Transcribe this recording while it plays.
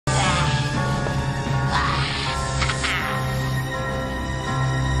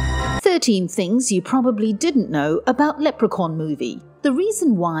13 things you probably didn't know about Leprechaun movie. The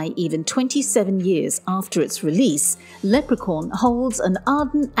reason why, even 27 years after its release, Leprechaun holds an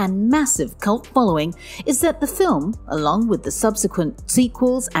ardent and massive cult following is that the film, along with the subsequent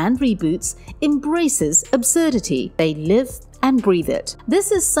sequels and reboots, embraces absurdity. They live and breathe it.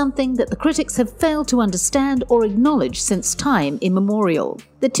 This is something that the critics have failed to understand or acknowledge since time immemorial.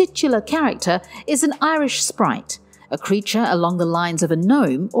 The titular character is an Irish sprite, a creature along the lines of a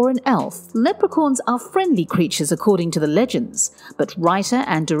gnome or an elf. Leprechauns are friendly creatures according to the legends, but writer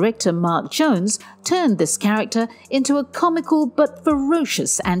and director Mark Jones turned this character into a comical but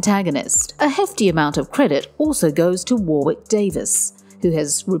ferocious antagonist. A hefty amount of credit also goes to Warwick Davis, who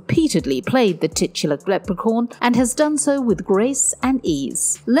has repeatedly played the titular Leprechaun and has done so with grace and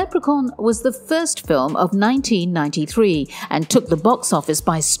ease. Leprechaun was the first film of 1993 and took the box office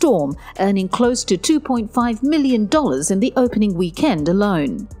by storm, earning close to $2.5 million in the opening weekend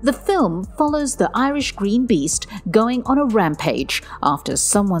alone. The film follows the Irish green beast going on a rampage after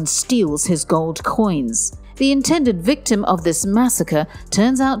someone steals his gold coins. The intended victim of this massacre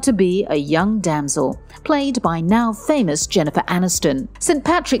turns out to be a young damsel, played by now famous Jennifer Anniston. St.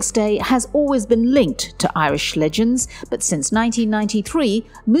 Patrick's Day has always been linked to Irish legends, but since 1993,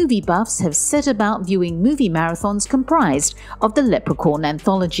 movie buffs have set about viewing movie marathons comprised of the Leprechaun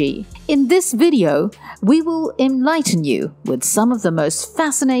anthology. In this video, we will enlighten you with some of the most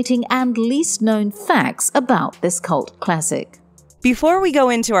fascinating and least known facts about this cult classic. Before we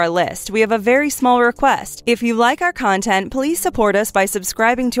go into our list, we have a very small request. If you like our content, please support us by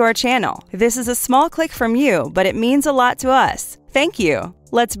subscribing to our channel. This is a small click from you, but it means a lot to us. Thank you.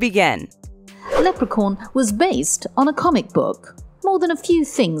 Let's begin. Leprechaun was based on a comic book. More than a few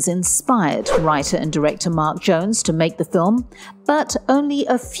things inspired writer and director Mark Jones to make the film, but only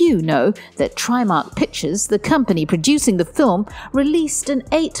a few know that Trimark Pictures, the company producing the film, released an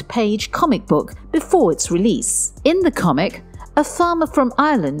 8-page comic book before its release. In the comic, a farmer from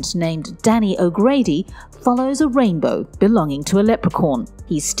Ireland named Danny O'Grady follows a rainbow belonging to a leprechaun.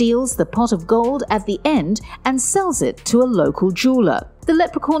 He steals the pot of gold at the end and sells it to a local jeweler. The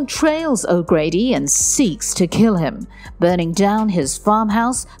leprechaun trails O'Grady and seeks to kill him, burning down his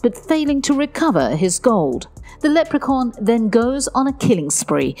farmhouse but failing to recover his gold. The leprechaun then goes on a killing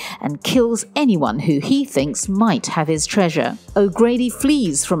spree and kills anyone who he thinks might have his treasure. O'Grady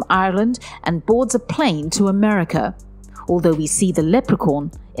flees from Ireland and boards a plane to America, although we see the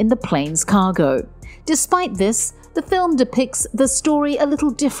leprechaun in the plane's cargo. Despite this, the film depicts the story a little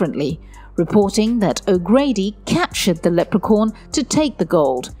differently, reporting that O'Grady captured the leprechaun to take the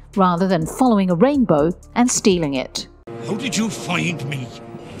gold, rather than following a rainbow and stealing it. How did you find me?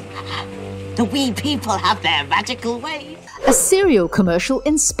 The wee people have their magical ways. A cereal commercial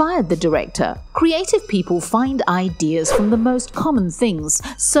inspired the director. Creative people find ideas from the most common things,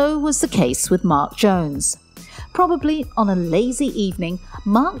 so was the case with Mark Jones. Probably on a lazy evening,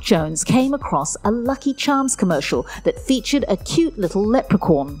 Mark Jones came across a Lucky Charms commercial that featured a cute little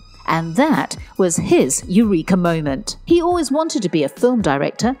leprechaun. And that was his eureka moment. He always wanted to be a film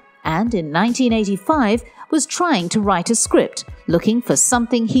director, and in 1985 was trying to write a script, looking for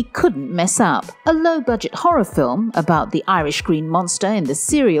something he couldn't mess up. A low-budget horror film about the Irish green monster in the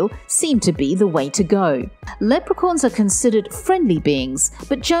cereal seemed to be the way to go. Leprechauns are considered friendly beings,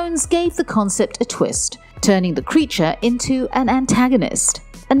 but Jones gave the concept a twist, turning the creature into an antagonist.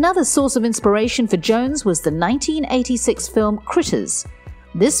 Another source of inspiration for Jones was the 1986 film Critters.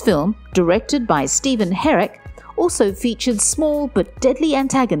 This film, directed by Stephen Herek, also featured small but deadly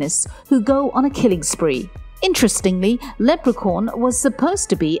antagonists who go on a killing spree. Interestingly, Leprechaun was supposed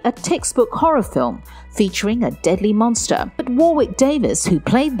to be a textbook horror film featuring a deadly monster, but Warwick Davis, who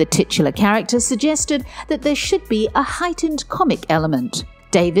played the titular character, suggested that there should be a heightened comic element.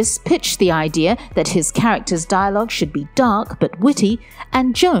 Davis pitched the idea that his character's dialogue should be dark but witty,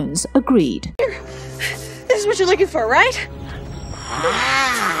 and Jones agreed. This is what you're looking for, right?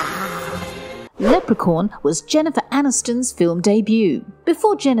 Leprechaun was Jennifer Aniston's film debut.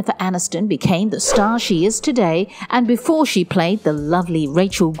 Before Jennifer Aniston became the star she is today, and before she played the lovely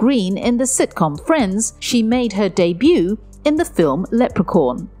Rachel Green in the sitcom Friends, she made her debut in the film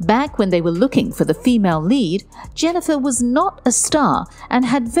Leprechaun. Back when they were looking for the female lead, Jennifer was not a star and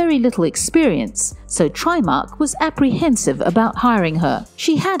had very little experience, so Trimark was apprehensive about hiring her.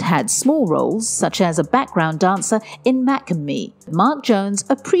 She had had small roles, such as a background dancer in Mac and Me. Mark Jones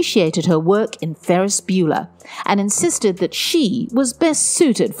appreciated her work in Ferris Bueller and insisted that she was best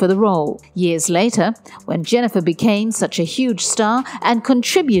suited for the role. Years later, when Jennifer became such a huge star and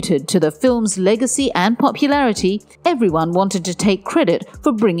contributed to the film's legacy and popularity, everyone wanted to take credit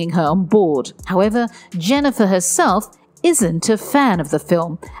for bringing her on board. However, Jennifer herself isn't a fan of the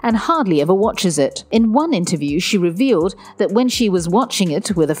film and hardly ever watches it. In one interview, she revealed that when she was watching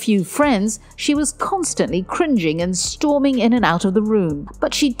it with a few friends, she was constantly cringing and storming in and out of the room.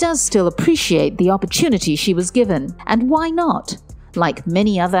 But she does still appreciate the opportunity she was given. And why not? Like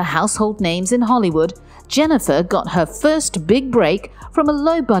many other household names in Hollywood, Jennifer got her first big break from a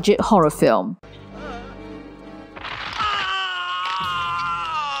low-budget horror film.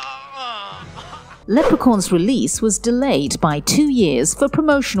 Leprechaun's release was delayed by 2 years for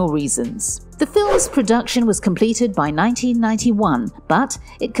promotional reasons. The film's production was completed by 1991, but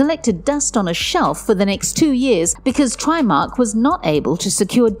it collected dust on a shelf for the next 2 years because Trimark was not able to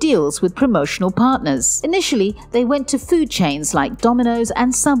secure deals with promotional partners. Initially, they went to food chains like Domino's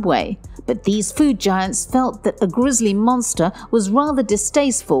and Subway, but these food giants felt that a grisly monster was rather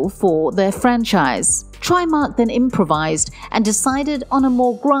distasteful for their franchise. Trimark then improvised and decided on a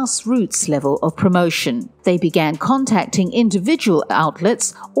more grassroots level of promotion. They began contacting individual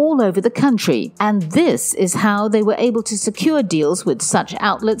outlets all over the country, and this is how they were able to secure deals with such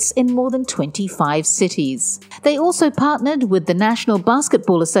outlets in more than 25 cities. They also partnered with the National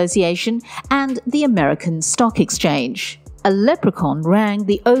Basketball Association and the American Stock Exchange. A leprechaun rang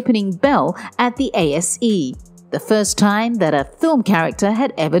the opening bell at the ASE, the first time that a film character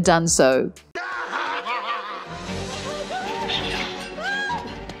had ever done so.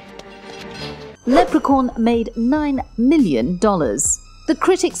 Leprechaun made $9 million. The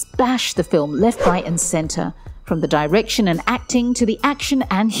critics bashed the film left, right and center. From the direction and acting to the action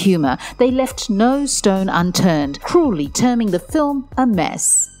and humor, they left no stone unturned, cruelly terming the film a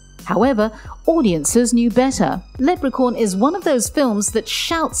mess. However, audiences knew better. Leprechaun is one of those films that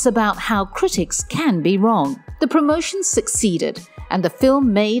shouts about how critics can be wrong. The promotion succeeded, and the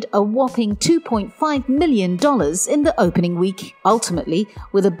film made a whopping $2.5 million in the opening week. Ultimately,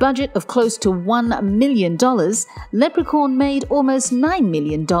 with a budget of close to $1 million, Leprechaun made almost $9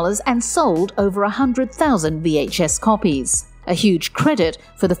 million and sold over 100,000 VHS copies. A huge credit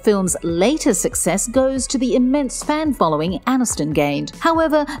for the film's later success goes to the immense fan following Anniston gained.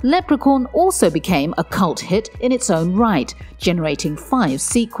 However, Leprechaun also became a cult hit in its own right, generating 5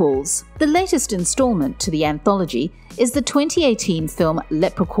 sequels. The latest installment to the anthology is the 2018 film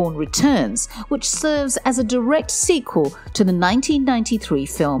Leprechaun Returns, which serves as a direct sequel to the 1993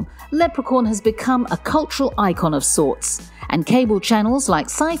 film. Leprechaun has become a cultural icon of sorts, and cable channels like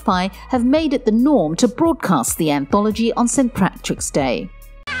Sci-Fi have made it the norm to broadcast the anthology on St. Patrick's Day.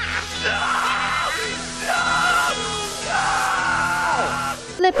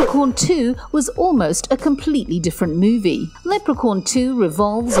 Leprechaun 2 was almost a completely different movie. Leprechaun 2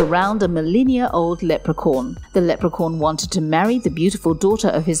 revolves around a millennia-old leprechaun. The leprechaun wanted to marry the beautiful daughter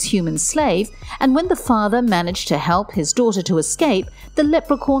of his human slave, and when the father managed to help his daughter to escape, the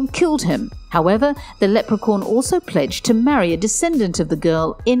leprechaun killed him. However, the leprechaun also pledged to marry a descendant of the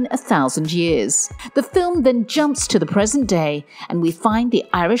girl in 1,000 years. The film then jumps to the present day, and we find the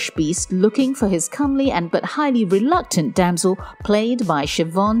Irish beast looking for his comely and but highly reluctant damsel, played by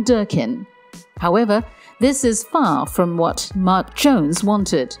Siobhan Durkin. However, this is far from what Mark Jones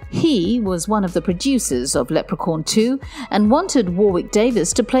wanted. He was one of the producers of Leprechaun 2 and wanted Warwick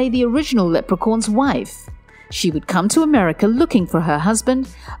Davis to play the original Leprechaun's wife. She would come to America looking for her husband,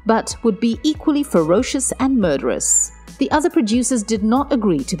 but would be equally ferocious and murderous. The other producers did not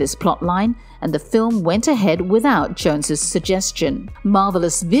agree to this plotline, and the film went ahead without Jones's suggestion.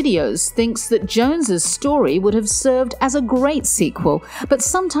 Marvelous Videos thinks that Jones's story would have served as a great sequel, but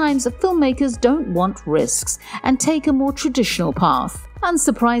sometimes filmmakers don't want risks and take a more traditional path.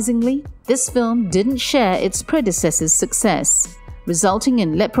 Unsurprisingly, this film didn't share its predecessor's success, resulting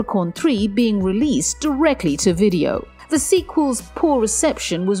in Leprechaun 3 being released directly to video. The sequel's poor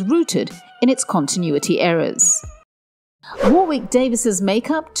reception was rooted in its continuity errors. Warwick Davis's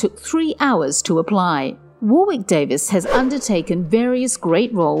makeup took 3 hours to apply. Warwick Davis has undertaken various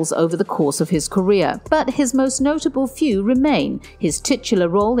great roles over the course of his career, but his most notable few remain his titular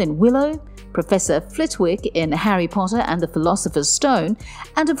role in Willow, Professor Flitwick in Harry Potter and the Philosopher's Stone,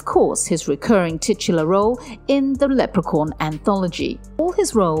 and of course his recurring titular role in the Leprechaun anthology. All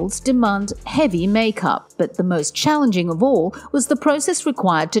his roles demand heavy makeup, but the most challenging of all was the process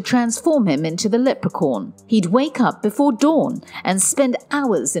required to transform him into the leprechaun. He'd wake up before dawn and spend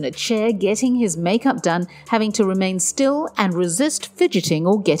hours in a chair getting his makeup done, having to remain still and resist fidgeting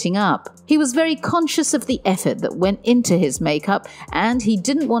or getting up. He was very conscious of the effort that went into his makeup, and he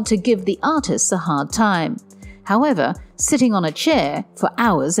didn't want to give the artists a hard time. However, sitting on a chair for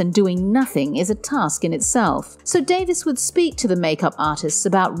hours and doing nothing is a task in itself. So Davis would speak to the makeup artists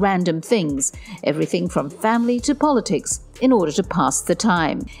about random things, everything from family to politics, in order to pass the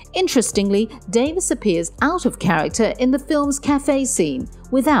time. Interestingly, Davis appears out of character in the film's cafe scene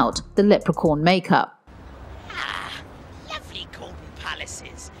without the leprechaun makeup. Lovely golden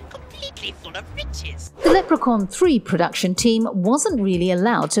palaces, completely full of riches. The Leprechaun 3 production team wasn't really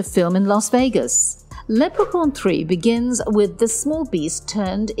allowed to film in Las Vegas. Leprechaun 3 begins with the small beast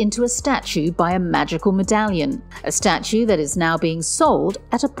turned into a statue by a magical medallion, a statue that is now being sold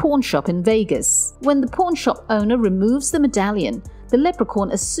at a pawn shop in Vegas. When the pawn shop owner removes the medallion, the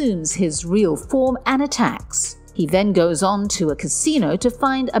leprechaun assumes his real form and attacks. He then goes on to a casino to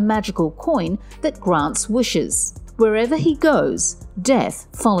find a magical coin that grants wishes. Wherever he goes, death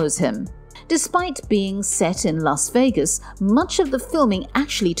follows him. Despite being set in Las Vegas, much of the filming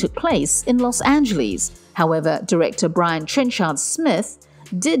actually took place in Los Angeles. However, director Brian Trenchard Smith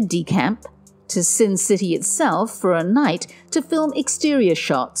did decamp to Sin City itself for a night to film exterior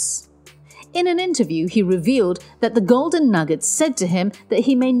shots. In an interview, he revealed that the Golden Nugget said to him that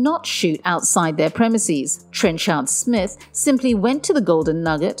he may not shoot outside their premises. Trenchard Smith simply went to the Golden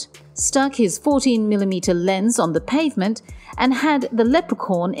Nugget, stuck his 14mm lens on the pavement, and had the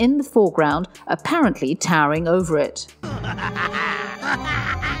leprechaun in the foreground, apparently towering over it.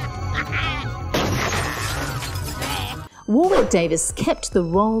 Warwick Davis kept the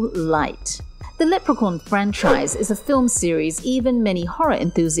role light. The Leprechaun franchise is a film series even many horror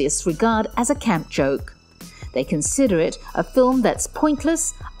enthusiasts regard as a camp joke. They consider it a film that's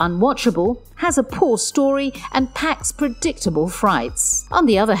pointless, unwatchable, has a poor story, and packs predictable frights. On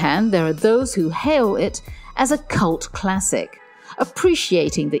the other hand, there are those who hail it as a cult classic,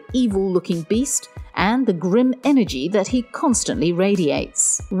 appreciating the evil-looking beast and the grim energy that he constantly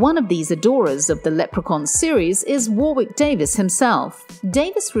radiates. One of these adorers of the Leprechaun series is Warwick Davis himself.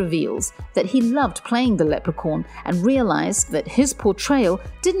 Davis reveals that he loved playing the Leprechaun and realized that his portrayal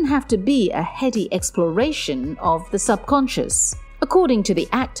didn't have to be a heady exploration of the subconscious. According to the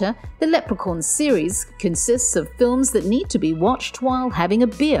actor, the Leprechaun series consists of films that need to be watched while having a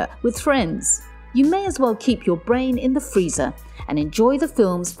beer with friends. You may as well keep your brain in the freezer and enjoy the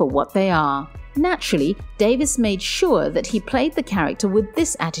films for what they are. Naturally, Davis made sure that he played the character with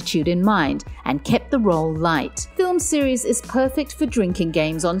this attitude in mind and kept the role light. Film series is perfect for drinking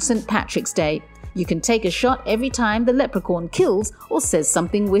games on St. Patrick's Day. You can take a shot every time the leprechaun kills or says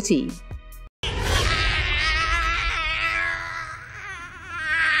something witty.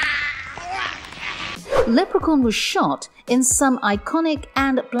 Leprechaun was shot in some iconic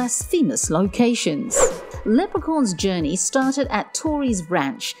and blasphemous locations. Leprechaun's journey started at Torrey's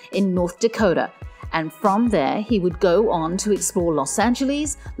Ranch in North Dakota, and from there he would go on to explore Los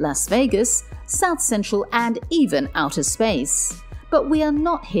Angeles, Las Vegas, South Central, and even outer space. But we are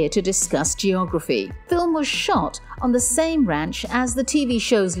not here to discuss geography. Film was shot on the same ranch as the TV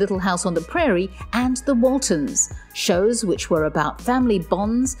shows Little House on the Prairie and The Waltons, shows which were about family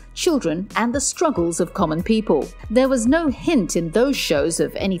bonds, children, and the struggles of common people. There was no hint in those shows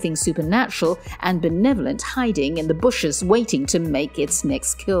of anything supernatural and benevolent hiding in the bushes waiting to make its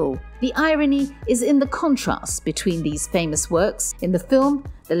next kill. The irony is in the contrast between these famous works. In the film,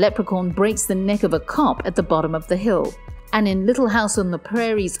 the leprechaun breaks the neck of a cop at the bottom of the hill. And in Little House on the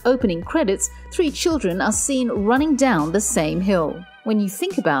Prairie's opening credits, 3 children are seen running down the same hill. When you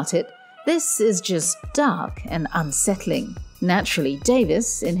think about it, this is just dark and unsettling. Naturally,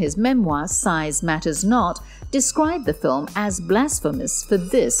 Davis, in his memoir Size Matters Not, described the film as blasphemous for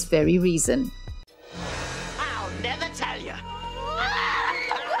this very reason. I'll never tell you.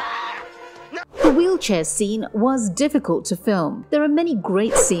 The wheelchair scene was difficult to film. There are many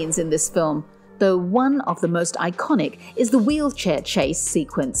great scenes in this film, though one of the most iconic is the wheelchair chase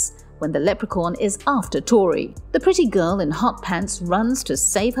sequence, when the leprechaun is after Torrey. The pretty girl in hot pants runs to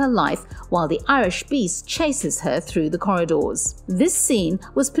save her life while the Irish beast chases her through the corridors. This scene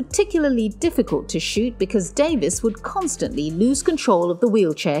was particularly difficult to shoot because Davis would constantly lose control of the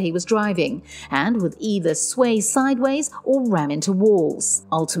wheelchair he was driving and would either sway sideways or ram into walls.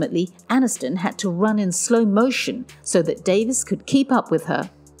 Ultimately, Anniston had to run in slow motion so that Davis could keep up with her.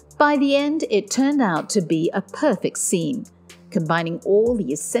 By the end, it turned out to be a perfect scene, combining all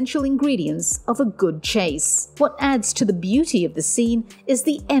the essential ingredients of a good chase. What adds to the beauty of the scene is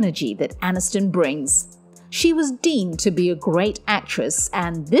the energy that Anniston brings. She was deemed to be a great actress,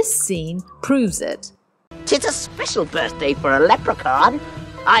 and this scene proves it. Tis a special birthday for a leprechaun.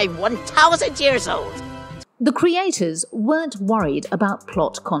 I'm 1,000 years old. The creators weren't worried about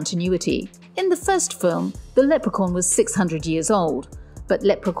plot continuity. In the first film, the leprechaun was 600 years old. but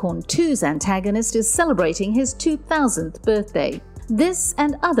Leprechaun 2's antagonist is celebrating his 2000th birthday. This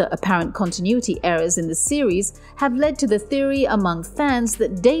and other apparent continuity errors in the series have led to the theory among fans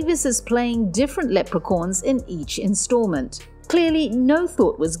that Davis is playing different leprechauns in each installment. Clearly, no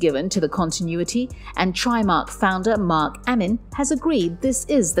thought was given to the continuity, and Trimark founder Mark Amin has agreed this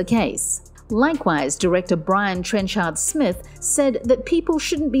is the case. Likewise, director Brian Trenchard-Smith said that people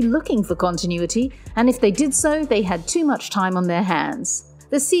shouldn't be looking for continuity, and if they did so, they had too much time on their hands.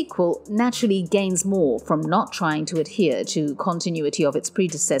 The sequel naturally gains more from not trying to adhere to continuity of its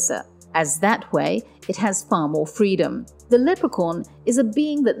predecessor, as that way it has far more freedom. The Leprechaun is a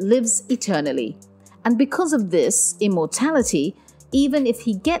being that lives eternally, and because of this immortality, even if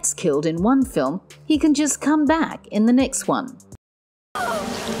he gets killed in one film, he can just come back in the next one.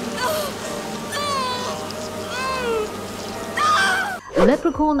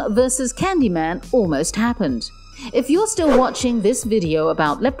 Leprechaun vs. Candyman almost happened. If you're still watching this video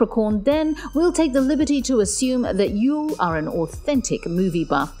about Leprechaun, then we'll take the liberty to assume that you are an authentic movie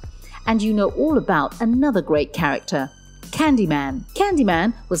buff, and you know all about another great character, Candyman.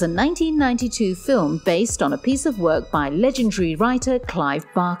 Candyman was a 1992 film based on a piece of work by legendary writer Clive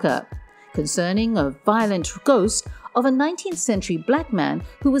Barker, concerning a violent ghost of a 19th century black man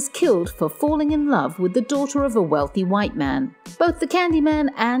who was killed for falling in love with the daughter of a wealthy white man. Both the Candyman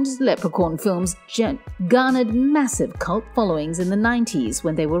and Leprechaun films garnered massive cult followings in the 90s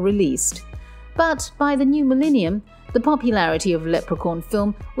when they were released. But by the new millennium, the popularity of Leprechaun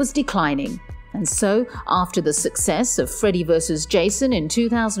film was declining. And so, after the success of Freddy vs. Jason in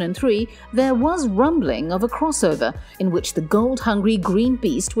 2003, there was rumbling of a crossover in which the gold-hungry green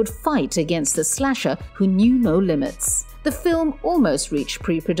beast would fight against the slasher who knew no limits. The film almost reached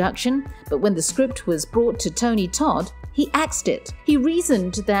pre-production, but when the script was brought to Tony Todd, he axed it. He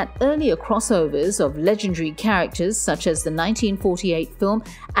reasoned that earlier crossovers of legendary characters such as the 1948 film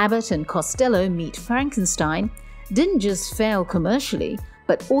Abbott and Costello Meet Frankenstein didn't just fail commercially,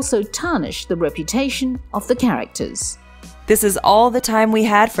 but also tarnish the reputation of the characters. This is all the time we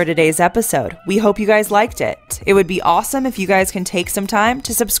had for today's episode. We hope you guys liked it. It would be awesome if you guys can take some time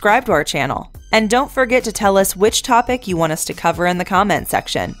to subscribe to our channel. And don't forget to tell us which topic you want us to cover in the comment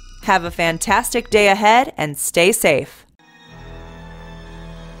section. Have a fantastic day ahead and stay safe.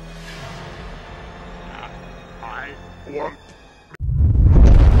 I want